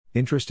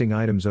Interesting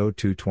items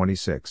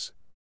 0226.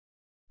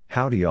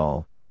 Howdy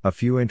all, a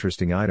few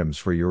interesting items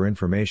for your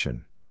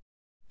information.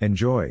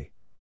 Enjoy.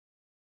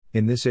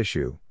 In this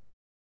issue: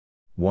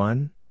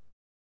 1.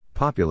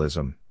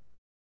 Populism.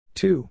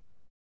 2.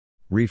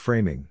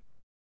 Reframing.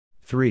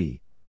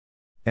 3.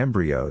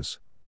 Embryos.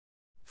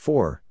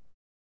 4.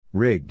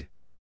 Rigged.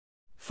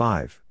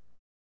 5.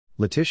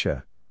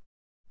 Letitia.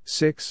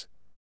 6.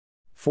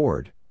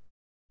 Ford.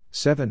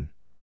 7.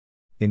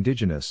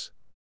 Indigenous.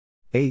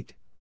 8.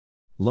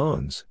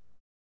 Loans.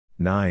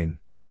 9.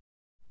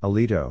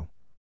 Alito.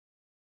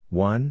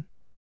 1.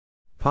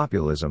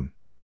 Populism.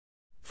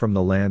 From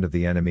the land of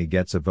the enemy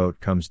gets a vote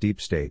comes deep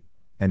state,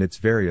 and its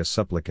various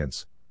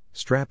supplicants,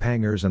 strap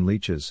hangers and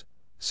leeches,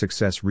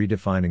 success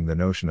redefining the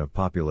notion of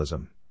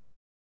populism.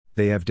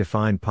 They have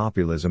defined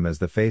populism as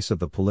the face of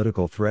the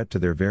political threat to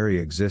their very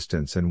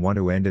existence and want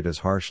to end it as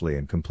harshly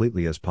and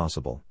completely as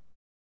possible.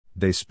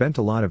 They spent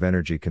a lot of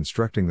energy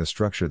constructing the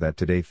structure that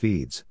today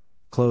feeds,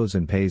 clothes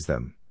and pays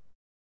them.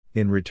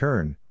 In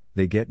return,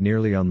 they get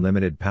nearly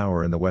unlimited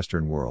power in the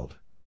Western world.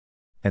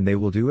 And they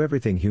will do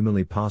everything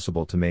humanly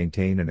possible to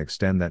maintain and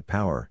extend that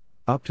power,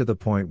 up to the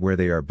point where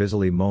they are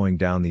busily mowing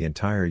down the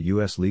entire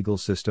U.S. legal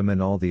system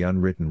and all the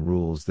unwritten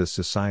rules this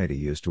society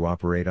used to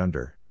operate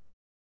under.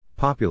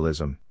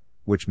 Populism,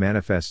 which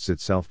manifests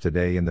itself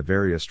today in the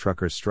various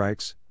truckers'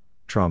 strikes,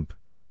 Trump,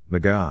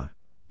 MAGA,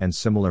 and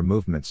similar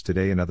movements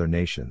today in other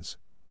nations.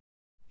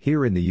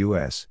 Here in the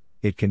U.S.,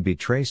 it can be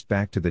traced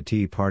back to the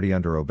Tea Party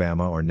under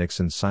Obama or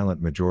Nixon's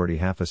silent majority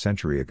half a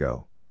century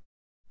ago.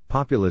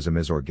 Populism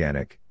is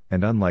organic,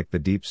 and unlike the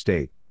deep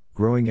state,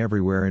 growing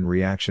everywhere in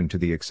reaction to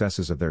the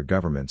excesses of their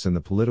governments in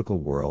the political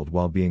world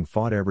while being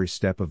fought every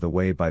step of the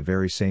way by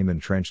very same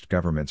entrenched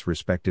governments'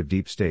 respective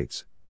deep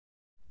states.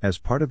 As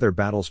part of their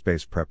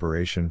battlespace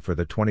preparation for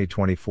the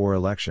 2024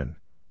 election,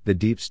 the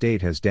deep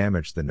state has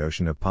damaged the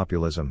notion of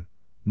populism,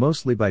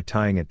 mostly by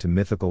tying it to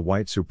mythical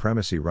white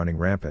supremacy running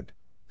rampant,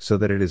 so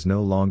that it is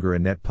no longer a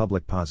net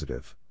public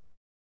positive.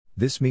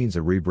 This means a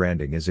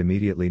rebranding is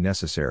immediately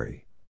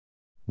necessary.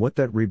 What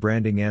that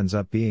rebranding ends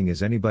up being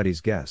is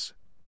anybody's guess.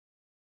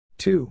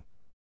 2.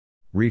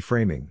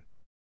 Reframing.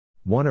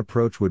 One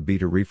approach would be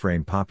to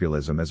reframe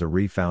populism as a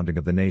refounding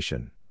of the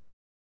nation.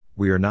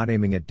 We are not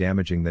aiming at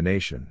damaging the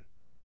nation.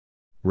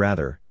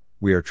 Rather,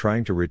 we are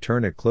trying to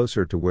return it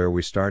closer to where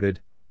we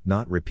started,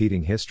 not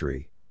repeating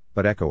history,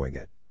 but echoing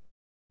it.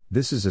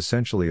 This is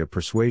essentially a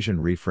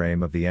persuasion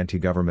reframe of the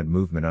anti-government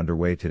movement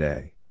underway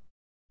today.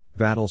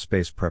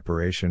 Battlespace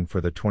preparation for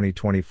the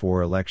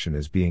 2024 election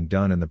is being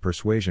done in the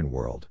persuasion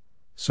world,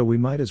 so we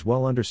might as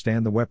well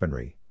understand the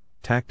weaponry,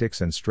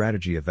 tactics and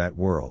strategy of that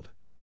world.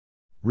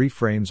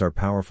 Reframes are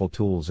powerful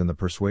tools in the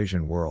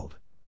persuasion world.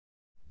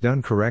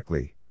 Done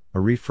correctly, a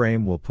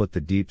reframe will put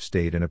the deep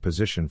state in a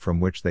position from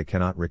which they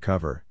cannot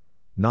recover,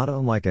 not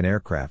unlike an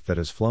aircraft that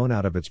has flown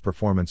out of its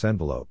performance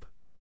envelope.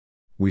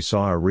 We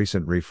saw a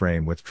recent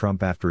reframe with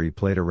Trump after he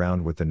played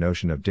around with the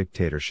notion of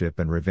dictatorship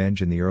and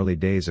revenge in the early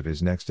days of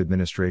his next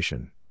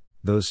administration.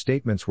 Those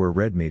statements were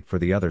red meat for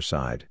the other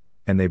side,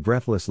 and they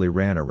breathlessly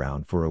ran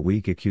around for a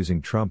week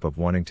accusing Trump of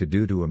wanting to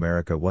do to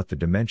America what the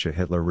dementia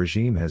Hitler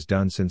regime has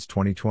done since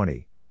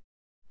 2020.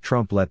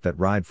 Trump let that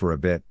ride for a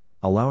bit,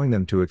 allowing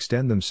them to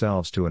extend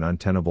themselves to an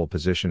untenable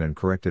position, and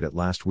corrected it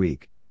last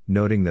week,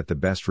 noting that the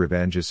best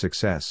revenge is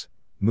success,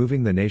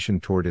 moving the nation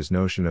toward his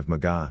notion of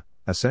MAGA,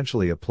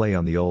 essentially a play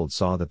on the old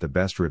saw that the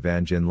best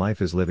revenge in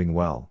life is living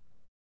well.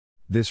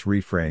 This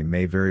reframe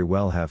may very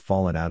well have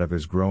fallen out of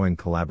his growing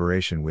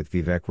collaboration with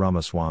Vivek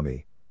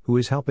Ramaswamy, who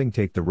is helping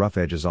take the rough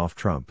edges off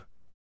Trump.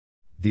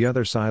 The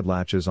other side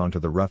latches onto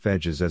the rough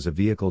edges as a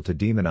vehicle to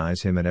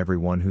demonize him and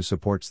everyone who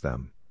supports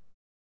them.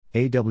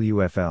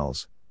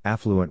 AWFLs,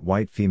 affluent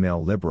white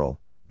female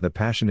liberal, the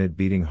passionate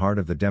beating heart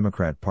of the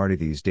Democrat Party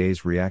these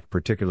days react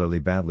particularly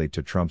badly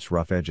to Trump's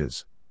rough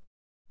edges.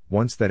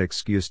 Once that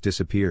excuse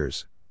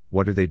disappears,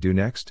 what do they do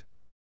next?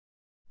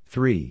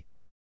 3.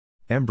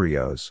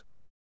 Embryos.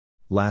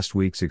 Last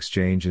week's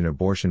exchange in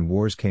abortion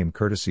wars came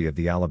courtesy of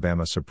the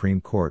Alabama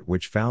Supreme Court,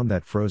 which found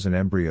that frozen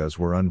embryos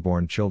were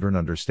unborn children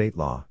under state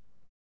law.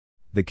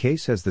 The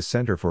case has the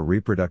Center for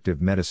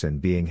Reproductive Medicine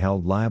being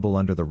held liable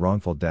under the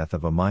Wrongful Death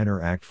of a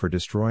Minor Act for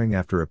destroying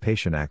after a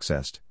patient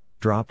accessed,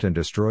 dropped and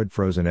destroyed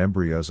frozen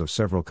embryos of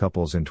several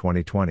couples in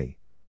 2020.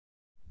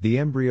 The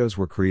embryos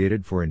were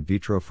created for in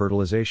vitro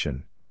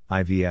fertilization,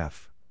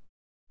 IVF.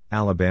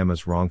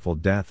 Alabama's Wrongful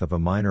Death of a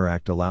Minor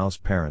Act allows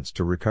parents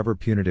to recover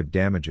punitive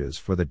damages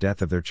for the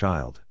death of their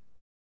child.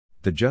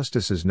 The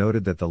justices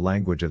noted that the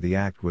language of the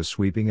act was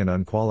sweeping and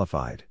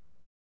unqualified.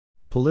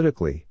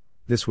 Politically,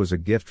 this was a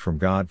gift from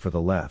God for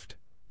the left,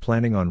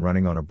 planning on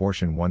running on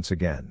abortion once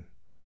again.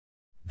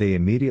 They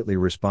immediately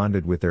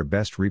responded with their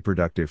best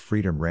reproductive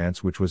freedom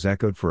rants, which was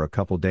echoed for a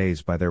couple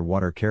days by their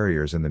water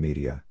carriers in the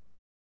media.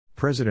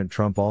 President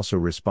Trump also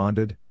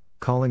responded,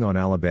 calling on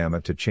Alabama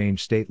to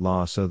change state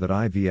law so that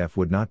IVF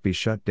would not be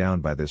shut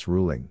down by this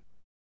ruling.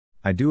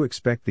 I do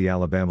expect the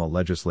Alabama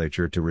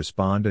legislature to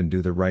respond and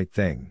do the right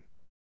thing.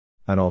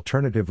 An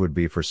alternative would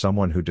be for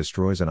someone who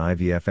destroys an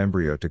IVF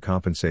embryo to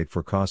compensate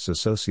for costs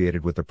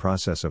associated with the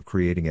process of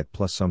creating it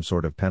plus some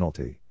sort of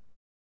penalty.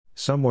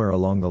 Somewhere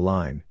along the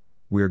line,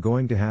 we are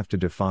going to have to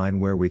define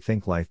where we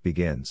think life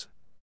begins.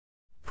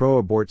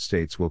 Pro-abort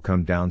states will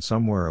come down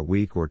somewhere a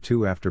week or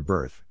two after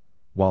birth,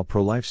 while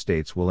pro-life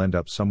states will end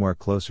up somewhere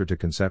closer to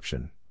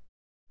conception.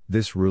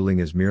 This ruling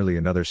is merely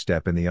another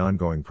step in the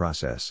ongoing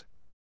process.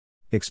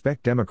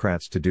 Expect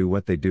Democrats to do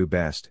what they do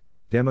best: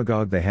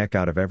 demagogue the heck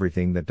out of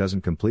everything that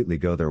doesn't completely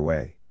go their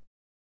way.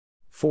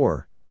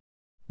 4.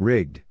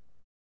 Rigged.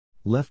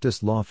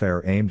 Leftist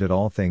lawfare aimed at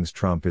all things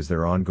Trump is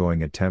their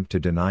ongoing attempt to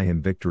deny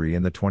him victory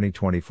in the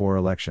 2024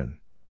 election.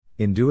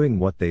 In doing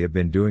what they have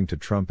been doing to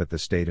Trump at the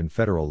state and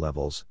federal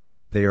levels,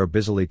 they are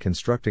busily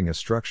constructing a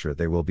structure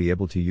they will be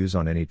able to use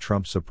on any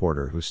Trump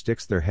supporter who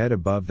sticks their head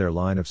above their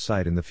line of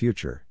sight in the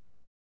future.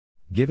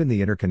 Given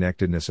the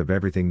interconnectedness of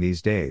everything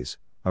these days,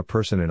 a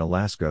person in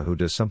Alaska who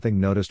does something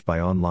noticed by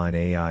online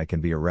AI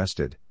can be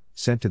arrested,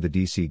 sent to the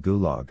DC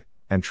Gulag,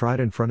 and tried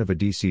in front of a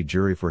DC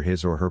jury for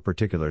his or her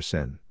particular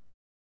sin.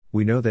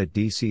 We know that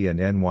DC and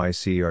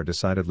NYC are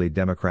decidedly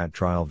Democrat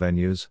trial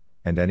venues,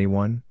 and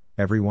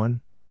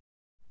everyone,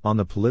 on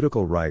the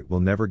political right will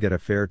never get a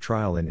fair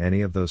trial in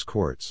any of those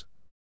courts.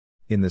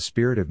 In the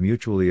spirit of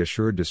mutually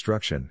assured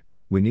destruction,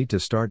 we need to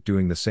start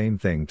doing the same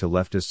thing to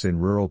leftists in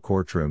rural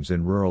courtrooms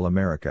in rural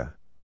America.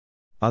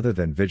 Other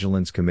than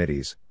vigilance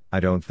committees, I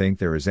don't think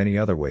there is any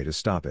other way to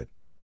stop it.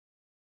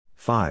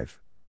 5.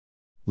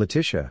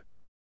 Letitia.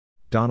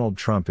 Donald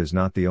Trump is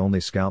not the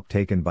only scalp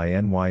taken by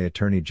NY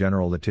Attorney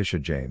General Letitia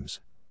James.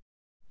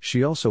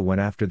 She also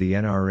went after the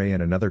NRA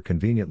in another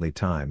conveniently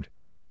timed,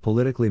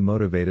 politically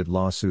motivated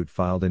lawsuit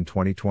filed in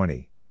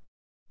 2020.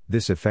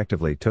 This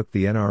effectively took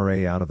the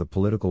NRA out of the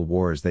political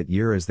wars that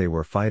year as they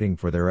were fighting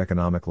for their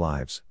economic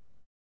lives.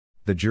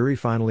 The jury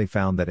finally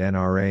found that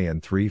NRA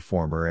and 3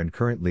 former and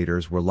current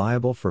leaders were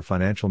liable for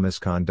financial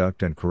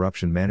misconduct and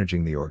corruption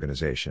managing the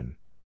organization.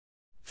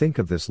 Think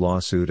of this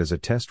lawsuit as a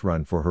test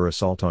run for her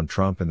assault on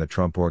Trump and the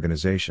Trump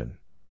Organization.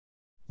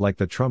 Like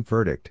the Trump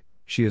verdict,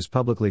 she is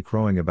publicly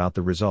crowing about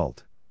the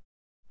result.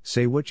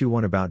 Say what you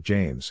want about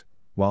James,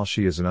 while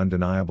she is an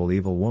undeniable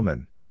evil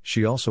woman,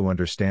 she also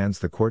understands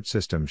the court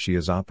system she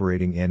is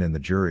operating in and the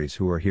juries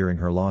who are hearing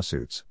her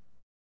lawsuits.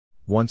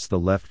 Once the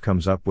left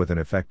comes up with an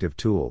effective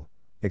tool,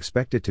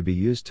 expect it to be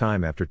used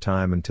time after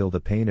time until the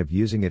pain of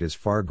using it is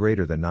far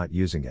greater than not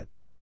using it.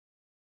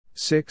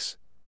 6.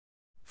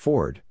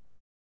 Ford.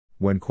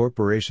 When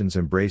corporations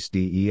embrace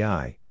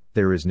DEI,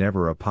 there is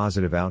never a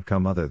positive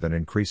outcome other than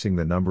increasing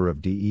the number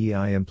of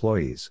DEI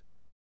employees.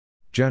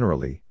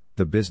 Generally,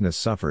 the business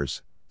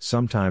suffers,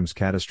 sometimes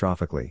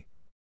catastrophically.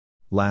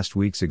 Last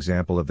week's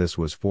example of this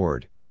was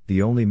Ford,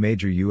 the only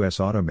major U.S.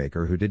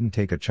 automaker who didn't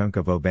take a chunk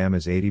of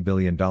Obama's $80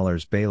 billion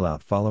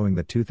bailout following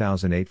the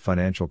 2008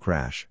 financial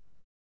crash.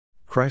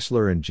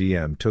 Chrysler and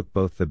GM took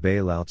both the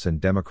bailouts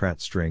and Democrat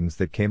strings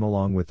that came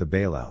along with the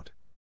bailout.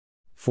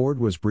 Ford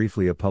was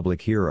briefly a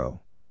public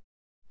hero.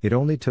 It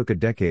only took a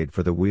decade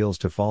for the wheels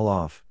to fall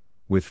off,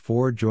 with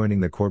Ford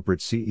joining the corporate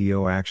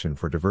CEO Action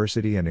for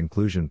Diversity and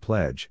Inclusion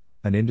Pledge,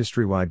 an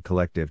industry-wide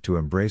collective to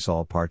embrace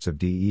all parts of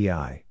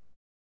DEI.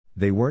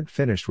 They weren't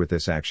finished with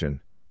this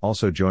action,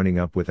 also joining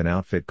up with an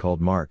outfit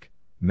called Mark,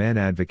 Men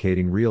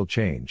Advocating Real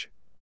Change.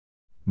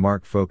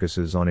 Mark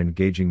focuses on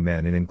engaging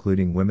men and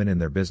including women in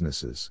their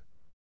businesses.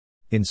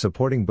 In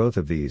supporting both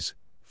of these,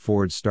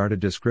 Ford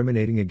started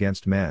discriminating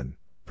against men,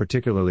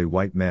 particularly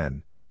white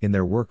men, in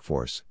their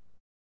workforce.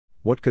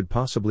 What could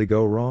possibly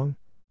go wrong?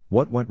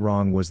 What went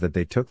wrong was that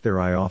they took their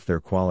eye off their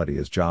quality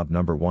as job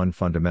number one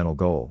fundamental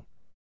goal.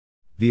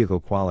 Vehicle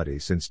quality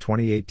since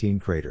 2018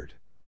 cratered.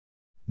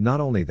 Not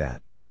only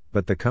that,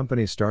 but the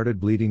company started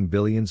bleeding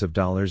billions of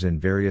dollars in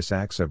various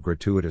acts of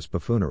gratuitous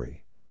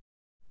buffoonery.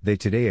 They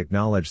today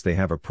acknowledge they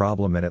have a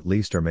problem and at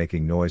least are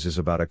making noises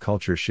about a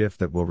culture shift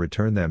that will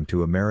return them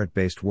to a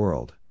merit-based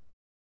world.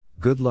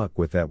 Good luck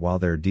with that while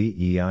their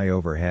DEI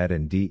overhead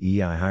and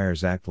DEI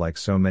hires act like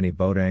so many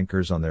boat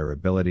anchors on their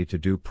ability to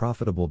do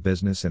profitable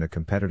business in a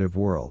competitive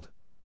world.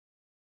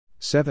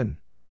 7.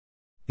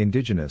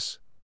 Indigenous.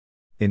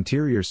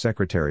 Interior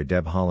Secretary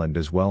Deb Haaland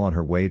is well on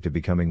her way to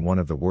becoming one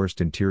of the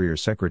worst Interior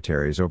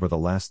Secretaries over the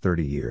last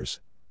 30 years,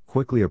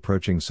 quickly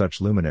approaching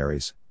such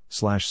luminaries,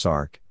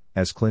 /SARC,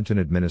 as Clinton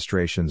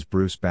administration's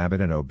Bruce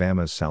Babbitt and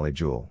Obama's Sally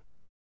Jewell.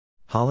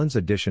 Haaland's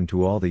addition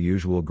to all the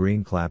usual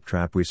green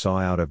claptrap we saw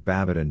out of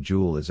Babbitt and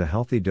Jewell is a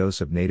healthy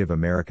dose of Native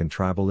American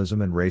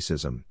tribalism and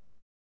racism.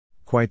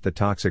 Quite the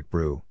toxic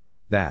brew,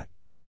 that.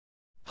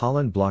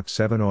 Haaland blocked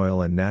 7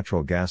 oil and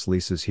natural gas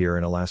leases here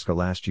in Alaska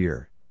last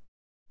year.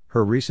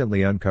 Her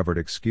recently uncovered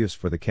excuse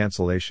for the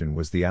cancellation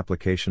was the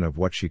application of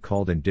what she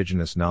called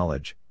indigenous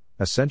knowledge,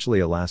 essentially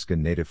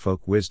Alaskan Native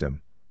folk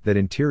wisdom, that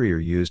Interior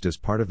used as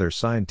part of their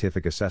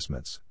scientific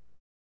assessments.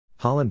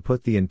 Haaland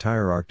put the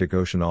entire Arctic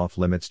Ocean off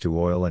limits to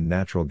oil and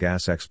natural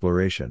gas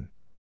exploration.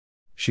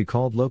 She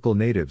called local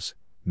natives,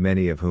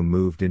 many of whom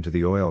moved into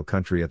the oil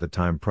country at the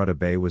time Prudhoe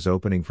Bay was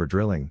opening for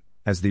drilling,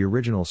 as the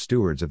original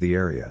stewards of the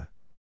area.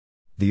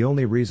 The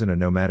only reason a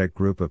nomadic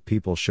group of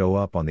people show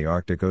up on the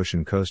Arctic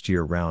Ocean coast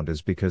year-round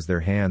is because their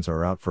hands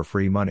are out for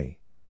free money.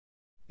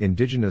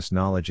 Indigenous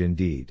knowledge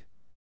indeed.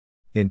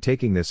 In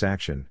taking this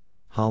action,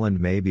 Holland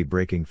may be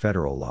breaking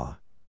federal law.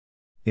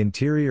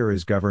 Interior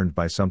is governed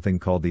by something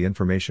called the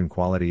Information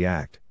Quality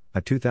Act, a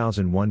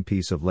 2001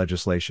 piece of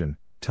legislation.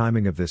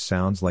 Timing of this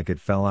sounds like it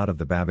fell out of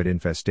the Babbitt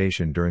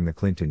infestation during the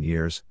Clinton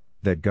years,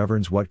 that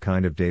governs what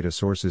kind of data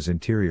sources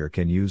Interior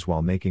can use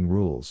while making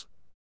rules.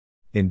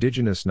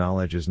 Indigenous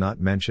knowledge is not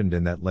mentioned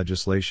in that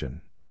legislation.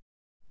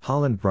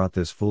 Holland brought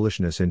this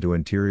foolishness into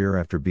Interior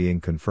after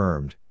being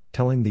confirmed,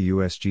 telling the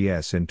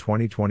USGS in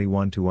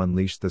 2021 to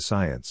unleash the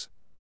science.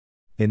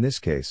 In this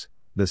case,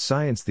 the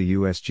science the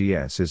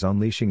USGS is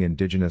unleashing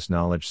indigenous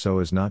knowledge so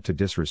as not to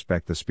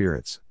disrespect the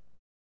spirits.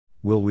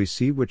 Will we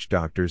see witch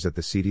doctors at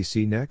the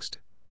CDC next?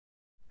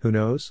 Who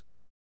knows?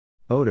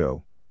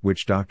 Odo,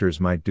 which doctors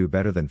might do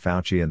better than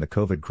Fauci and the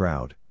COVID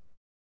crowd.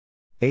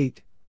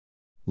 8.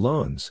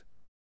 Loans.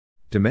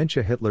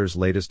 Dementia Hitler's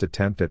latest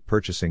attempt at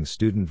purchasing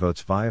student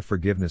votes via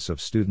forgiveness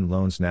of student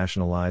loans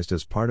nationalized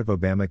as part of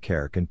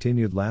Obamacare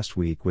continued last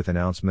week with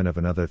announcement of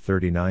another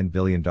 $39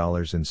 billion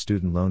in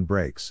student loan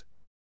breaks.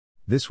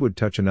 This would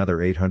touch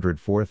another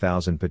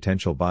 804,000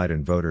 potential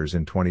Biden voters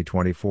in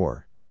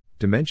 2024.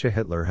 Dementia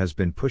Hitler has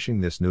been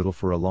pushing this noodle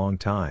for a long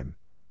time,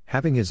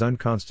 having his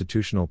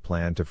unconstitutional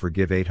plan to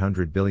forgive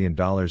 $800 billion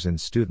in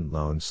student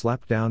loans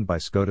slapped down by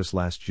SCOTUS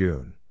last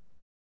June.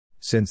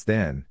 Since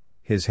then,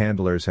 his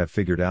handlers have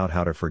figured out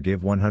how to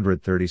forgive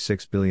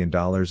 $136 billion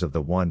of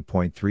the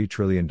 $1.3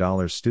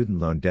 trillion student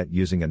loan debt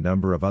using a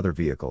number of other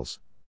vehicles.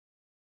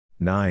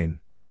 9.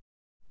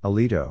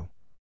 Alito.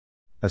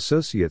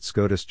 Associate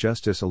SCOTUS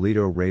Justice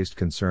Alito raised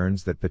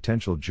concerns that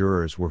potential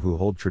jurors who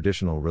hold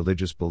traditional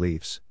religious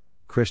beliefs,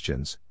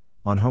 Christians,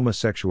 on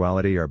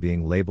homosexuality are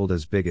being labeled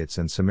as bigots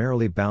and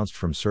summarily bounced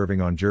from serving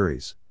on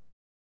juries.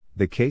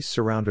 The case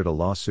surrounded a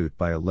lawsuit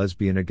by a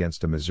lesbian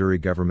against a Missouri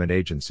government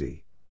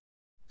agency.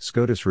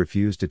 SCOTUS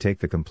refused to take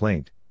the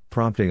complaint,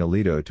 prompting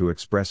Alito to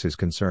express his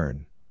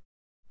concern.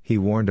 He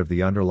warned of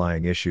the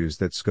underlying issues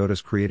that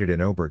SCOTUS created in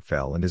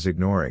Obergefell and is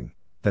ignoring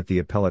that the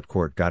appellate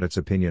court got its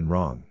opinion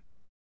wrong.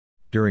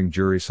 During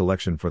jury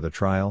selection for the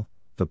trial,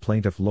 the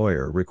plaintiff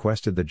lawyer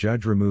requested the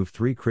judge remove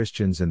 3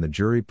 Christians in the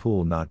jury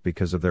pool not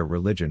because of their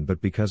religion but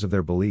because of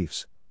their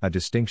beliefs, a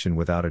distinction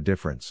without a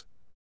difference.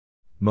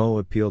 Moe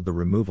appealed the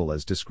removal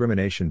as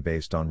discrimination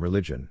based on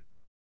religion.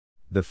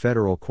 The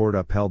federal court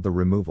upheld the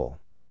removal.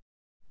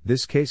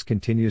 This case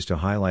continues to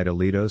highlight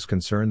Alito's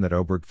concern that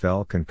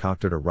Obergefell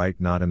concocted a right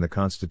not in the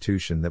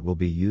Constitution that will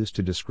be used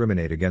to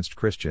discriminate against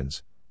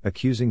Christians,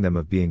 accusing them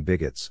of being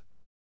bigots.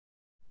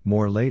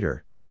 More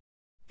later.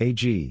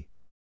 AG.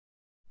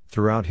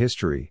 Throughout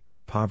history,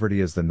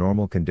 poverty is the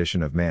normal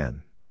condition of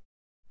man.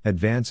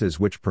 Advances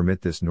which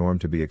permit this norm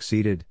to be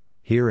exceeded,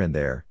 here and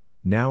there,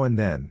 now and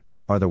then,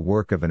 are the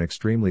work of an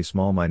extremely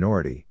small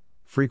minority,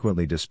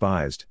 frequently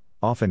despised,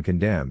 often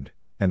condemned,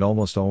 and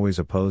almost always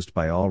opposed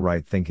by all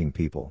right-thinking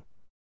people.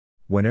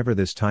 Whenever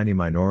this tiny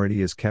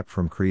minority is kept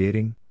from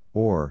creating,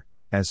 or,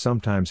 as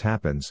sometimes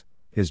happens,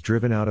 is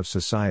driven out of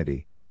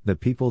society, the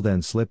people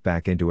then slip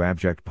back into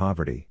abject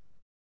poverty.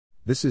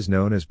 This is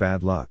known as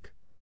bad luck.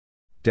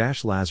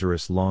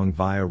 Lazarus Long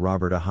via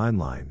Robert A.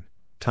 Heinlein,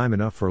 Time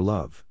Enough for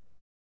Love.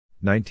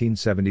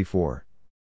 1974.